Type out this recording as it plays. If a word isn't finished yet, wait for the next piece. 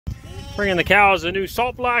Bringing the cows a new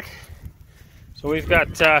salt block. So we've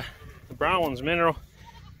got the brown one's mineral,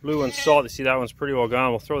 blue one's salt. You see that one's pretty well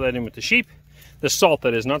gone. We'll throw that in with the sheep. The salt,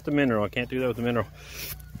 that is, not the mineral. I can't do that with the mineral.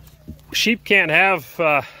 Sheep can't have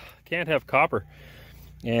copper,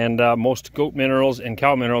 and most goat minerals and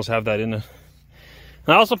cow minerals have that in it.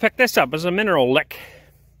 And I also picked this up as a mineral lick.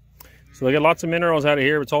 So they get lots of minerals out of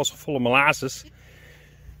here. It's also full of molasses,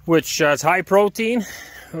 which is high protein,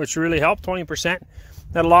 which really help, 20%.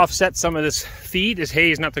 That'll offset some of this feed. This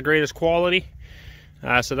hay is not the greatest quality,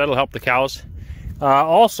 so that'll help the cows.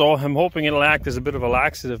 Also, I'm hoping it'll act as a bit of a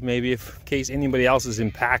laxative, maybe, in case anybody else is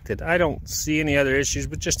impacted. I don't see any other issues,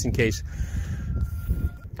 but just in case.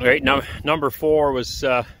 All right, now number 4 was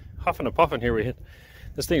huffing and puffing here. We hit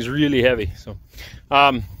this thing's really heavy. So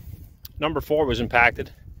number 4 was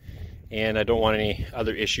impacted, and I don't want any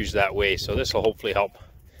other issues that way. So this will hopefully help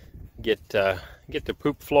get the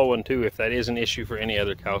poop flowing too, if that is an issue for any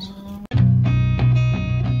other cows.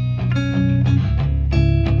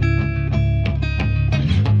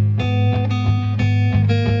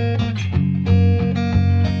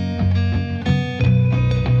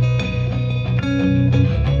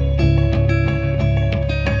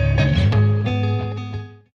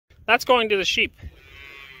 That's going to the sheep.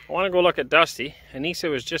 I want to go look at Dusty. Anissa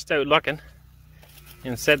was just out looking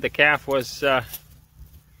and said the calf was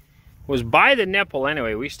by the nipple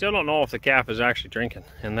anyway. We still don't know if the calf is actually drinking,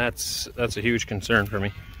 and that's a huge concern for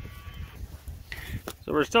me.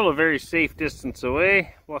 So we're still a very safe distance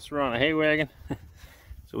away, plus we're on a hay wagon,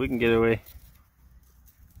 so we can get away.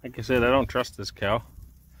 Like I said, I don't trust this cow.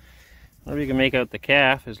 Whatever you can make out the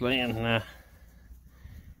calf is laying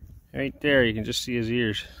right there. You can just see his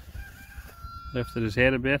ears. Lifted his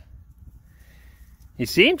head a bit. He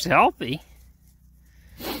seems healthy,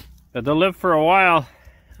 but they'll live for a while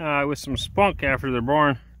with some spunk after they're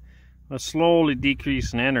born. They'll slowly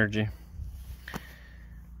decrease in energy.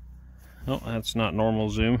 Oh, that's not normal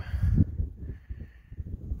zoom.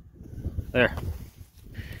 There.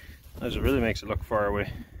 That really makes it look far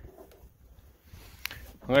away.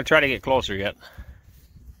 I'm going to try to get closer yet.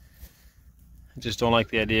 I just don't like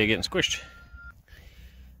the idea of getting squished.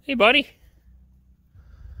 Hey, buddy.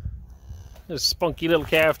 This spunky little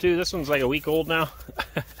calf too. This one's like a week old now.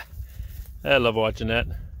 I love watching that.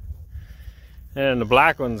 And the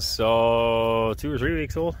black one's 2 or 3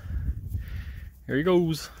 weeks old. Here he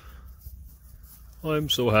goes. I'm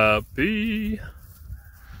so happy.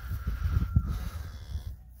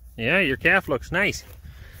 Yeah, your calf looks nice.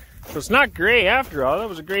 So it's not gray after all. That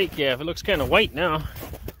was a gray calf. It looks kind of white now.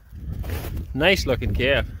 Nice looking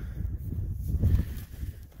calf.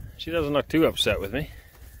 She doesn't look too upset with me.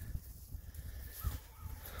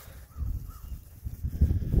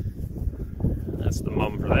 That's the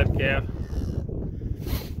mum for that calf.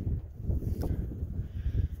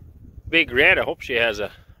 Big red, I hope she has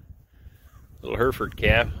a little Hereford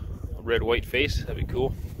calf. A red white face, that'd be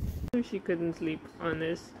cool. She couldn't sleep on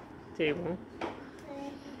this table,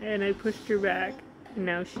 and I pushed her back, and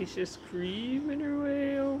now she's just screaming her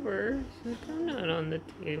way over. She's like, I'm not on the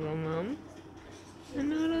table, Mom. I'm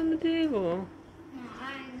not on the table.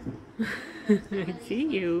 I see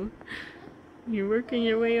you. You're working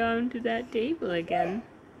your way onto that table again.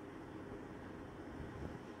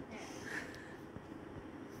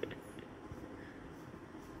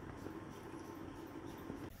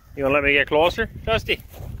 You wanna let me get closer, Dusty?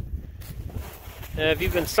 Have you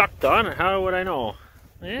been sucked on? How would I know?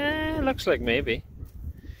 Yeah, it looks like maybe.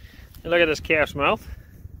 Look at this calf's mouth.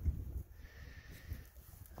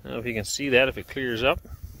 I don't know if you can see that, if it clears up.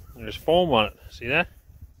 There's foam on it. See that?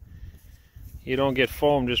 You don't get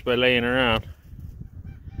foam just by laying around.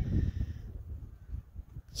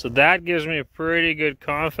 So that gives me a pretty good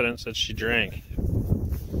confidence that she drank.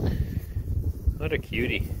 What a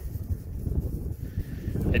cutie.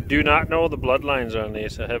 I do not know the bloodlines on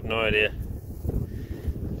these. I have no idea.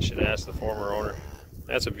 I should ask the former owner.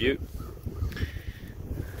 That's a beaut.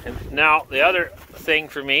 And now the other thing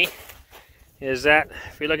for me is that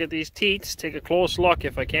if we look at these teats, take a close look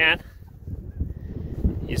if I can.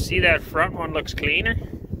 You see that front one looks cleaner?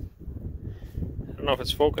 I don't know if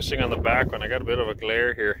it's focusing on the back one. I got a bit of a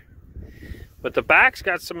glare here. But the back's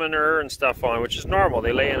got some manure and stuff on, which is normal.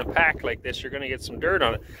 They lay in a pack like this, you're going to get some dirt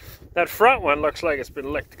on it. That front one looks like it's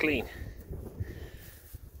been licked clean.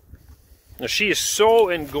 Now she is so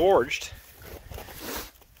engorged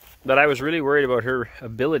that I was really worried about her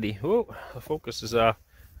ability. Oh, the focus is her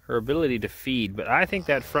ability to feed. But I think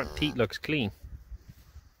that front teat looks clean.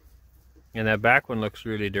 And that back one looks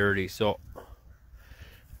really dirty. So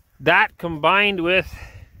that combined with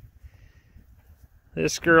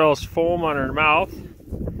this girl's foam on her mouth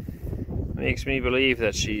makes me believe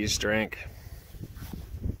that she's drank,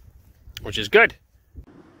 which is good.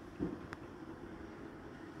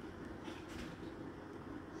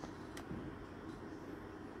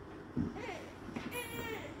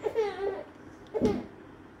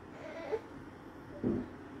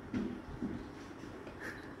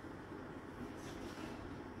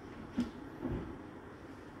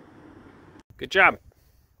 Good job.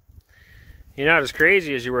 You're not as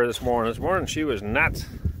crazy as you were this morning. This morning she was nuts.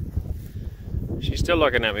 She's still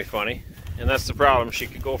looking at me funny, and that's the problem. She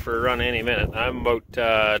could go for a run any minute. I'm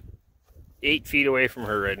about 8 feet away from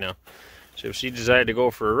her right now. So if she decided to go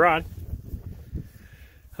for a run,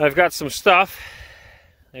 I've got some stuff.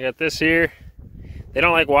 I got this here. They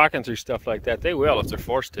don't like walking through stuff like that. They will if they're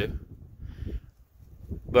forced to.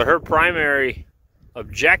 But her primary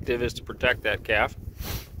objective is to protect that calf.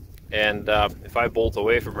 And if I bolt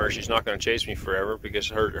away from her, she's not going to chase me forever, because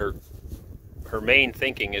her main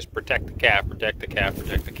thinking is protect the calf, protect the calf,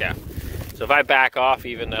 protect the calf. So if I back off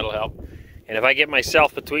even, that'll help. And if I get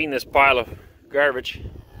myself between this pile of garbage,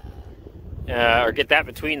 or get that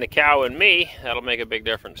between the cow and me, that'll make a big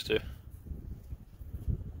difference too.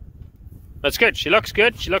 That's good. She looks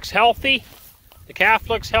good. She looks healthy. The calf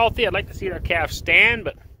looks healthy. I'd like to see that calf stand,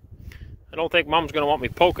 but I don't think Mom's going to want me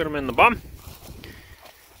poking him in the bum.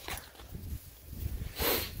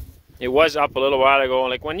 It was up a little while ago,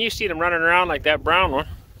 like when you see them running around like that brown one,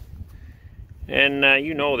 and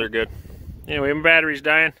you know they're good. Anyway, my battery's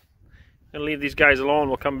dying. I'm gonna leave these guys alone.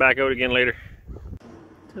 We'll come back out again later.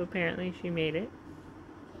 So apparently she made it.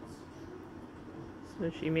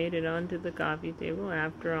 So she made it onto the coffee table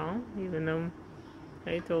after all, even though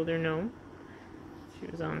I told her no. She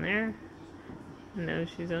was on there, and now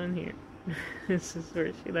she's on here. This is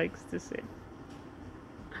where she likes to sit.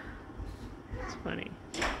 It's funny.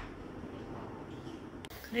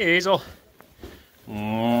 Hey, Hazel.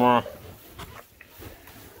 Hi.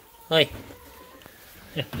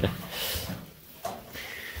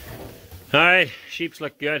 Alright, sheeps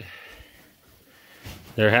look good.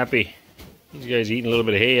 They're happy. These guys eating a little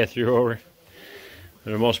bit of hay I threw over.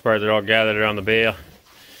 For the most part, they're all gathered around the bale.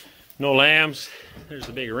 No lambs. There's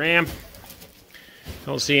the big ram.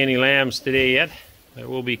 Don't see any lambs today yet. That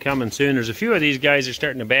will be coming soon. There's a few of these guys are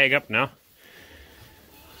starting to bag up now.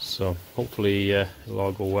 So hopefully it'll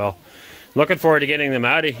all go well. Looking forward to getting them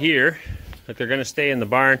out of here. Like they're going to stay in the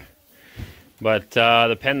barn. But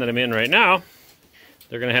the pen that I'm in right now,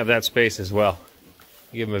 they're going to have that space as well.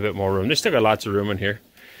 Give them a bit more room. They still got lots of room in here.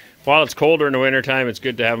 While it's colder in the wintertime, it's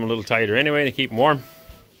good to have them a little tighter anyway to keep them warm.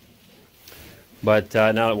 But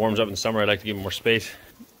now it warms up in the summer, I'd like to give them more space.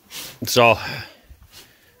 So,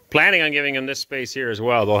 planning on giving them this space here as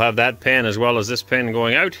well. They'll have that pen as well as this pen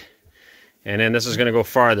going out. And then this is going to go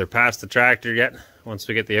farther, past the tractor yet. Once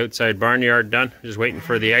we get the outside barnyard done, just waiting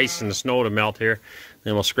for the ice and the snow to melt here.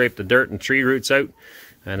 Then we'll scrape the dirt and tree roots out,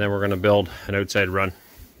 and then we're going to build an outside run.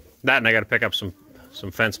 That, and I got to pick up some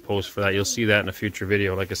fence posts for that. You'll see that in a future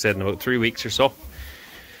video, like I said, in about 3 weeks or so.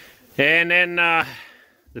 And then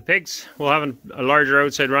the pigs will have a larger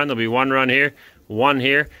outside run. There'll be one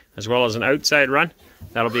here, as well as an outside run.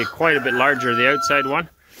 That'll be quite a bit larger, the outside one.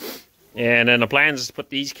 And then the plan is to put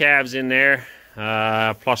these calves in there.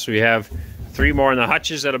 Plus we have 3 more in the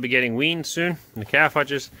hutches that'll be getting weaned soon, in the calf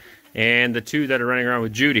hutches. And the 2 that are running around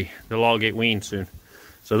with Judy, they'll all get weaned soon.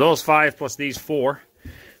 So those 5 plus these 4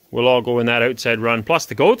 will all go in that outside run. Plus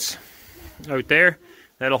the goats out there.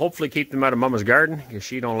 That'll hopefully keep them out of Mama's garden, because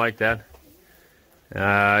she don't like that.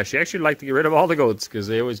 She actually liked to get rid of all the goats because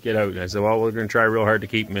they always get out. And I said, well, we're going to try real hard to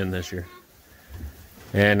keep them in this year.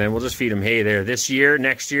 And then we'll just feed them hay there. This year,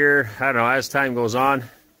 next year, I don't know, as time goes on,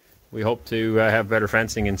 we hope to have better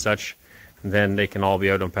fencing and such. And then they can all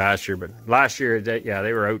be out on pasture. But last year, yeah,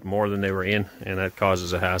 they were out more than they were in, and that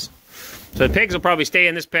causes a hassle. So the pigs will probably stay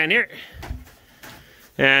in this pen here.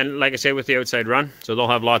 And like I said, with the outside run, so they'll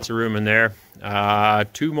have lots of room in there.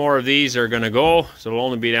 2 more of these are going to go, so it'll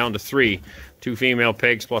only be down to 3. 2 female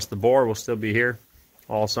pigs plus the boar will still be here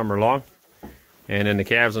all summer long. And then the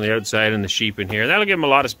calves on the outside and the sheep in here. That'll give them a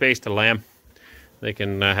lot of space to lamb. They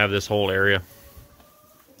can have this whole area.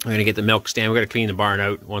 I'm going to get the milk stand. We've got to clean the barn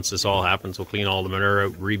out once this all happens. We'll clean all the manure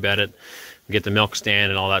out, rebed it, get the milk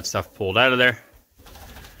stand and all that stuff pulled out of there.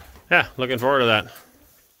 Yeah, looking forward to that.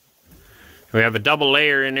 We have a double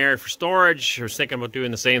layer in there for storage. I was thinking about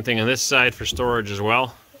doing the same thing on this side for storage as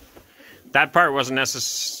well. That part wasn't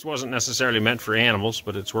necessarily meant for animals,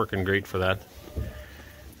 but it's working great for that.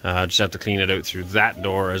 Just have to clean it out through that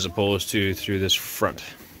door as opposed to through this front.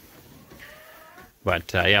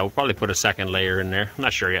 But yeah, we'll probably put a second layer in there. I'm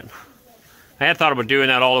not sure yet. I had thought about doing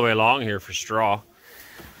that all the way along here for straw.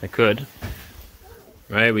 I could.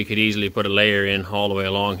 right? We could easily put a layer in all the way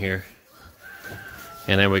along here.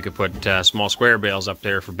 And then we could put small square bales up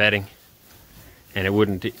there for bedding. And it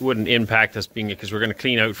wouldn't impact us because we're going to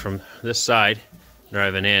clean out from this side,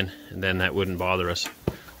 driving in, and then that wouldn't bother us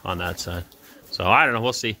on that side. So I don't know,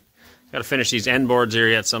 we'll see. Got to finish these end boards here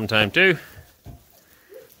yet sometime too.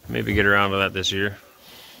 Maybe get around to that this year.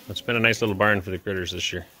 It's been a nice little barn for the critters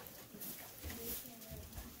this year.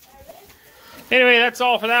 Anyway, that's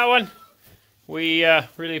all for that one. We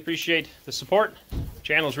really appreciate the support. The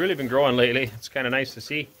channel's really been growing lately. It's kind of nice to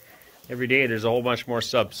see. Every day there's a whole bunch more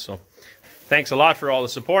subs. So thanks a lot for all the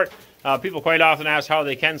support. People quite often ask how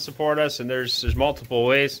they can support us, and there's multiple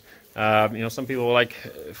ways. You know, some people like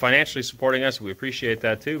financially supporting us. We appreciate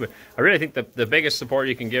that too. But I really think the biggest support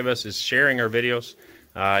you can give us is sharing our videos.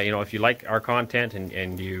 You know, if you like our content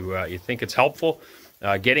and you think it's helpful,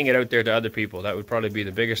 getting it out there to other people, that would probably be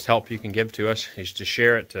the biggest help you can give to us, is to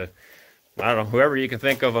share it to, I don't know, whoever you can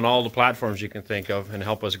think of on all the platforms you can think of, and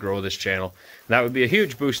help us grow this channel. And that would be a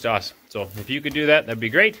huge boost to us. So if you could do that, that'd be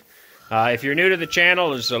great. If you're new to the channel,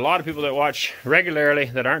 there's a lot of people that watch regularly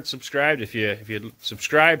that aren't subscribed. If you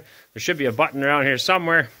subscribe, there should be a button around here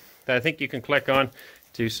somewhere that I think you can click on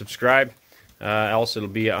to subscribe. Else it'll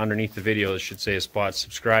be underneath the video. It should say a spot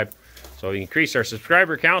subscribe. So you increase our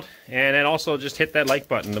subscriber count, and then also just hit that like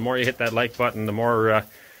button. The more you hit that like button, the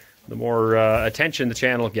more attention the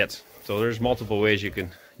channel gets. So there's multiple ways you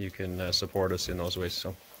can support us in those ways.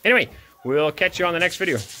 So anyway, we'll catch you on the next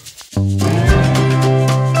video.